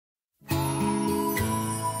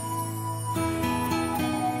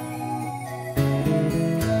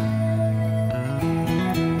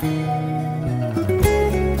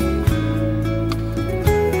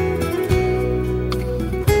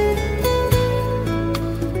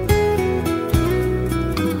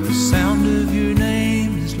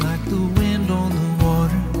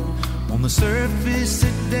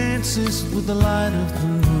dances with the light of the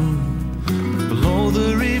moon. Below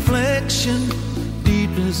the reflection,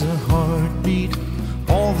 deep as a heartbeat,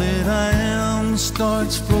 all that I am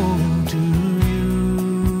starts flowing to you.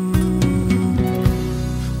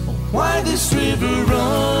 Oh, why this river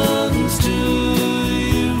runs to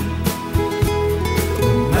you,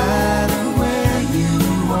 no matter where you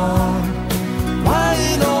are. Why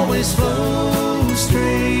it always flows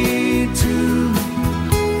straight to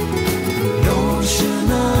the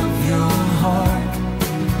ocean of your heart.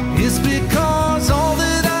 It's because all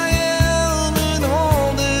that I am and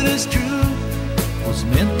all that is true was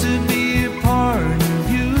meant to be a part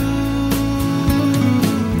of you.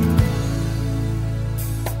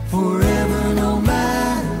 Forever, no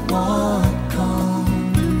matter what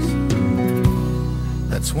comes.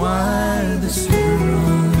 That's why this river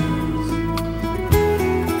runs.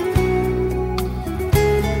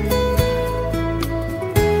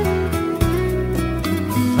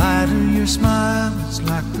 The light of your smile is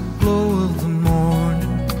like the glow of the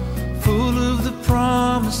morning, full of the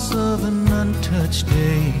promise of an untouched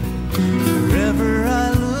day. Wherever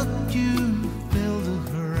I look, you fill the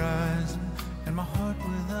horizon, and my heart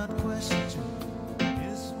without question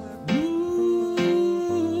is where.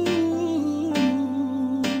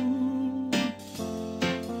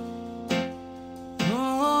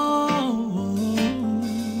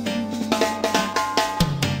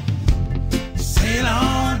 Sail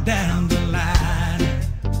on down the line,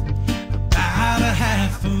 about a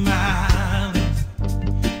half a mile.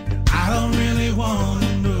 I don't really want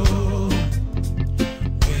to know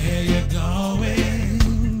where you're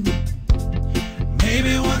going.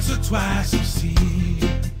 Maybe once or twice I've seen,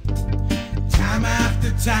 time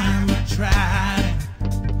after time I tried,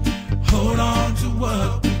 hold on to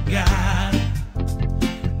what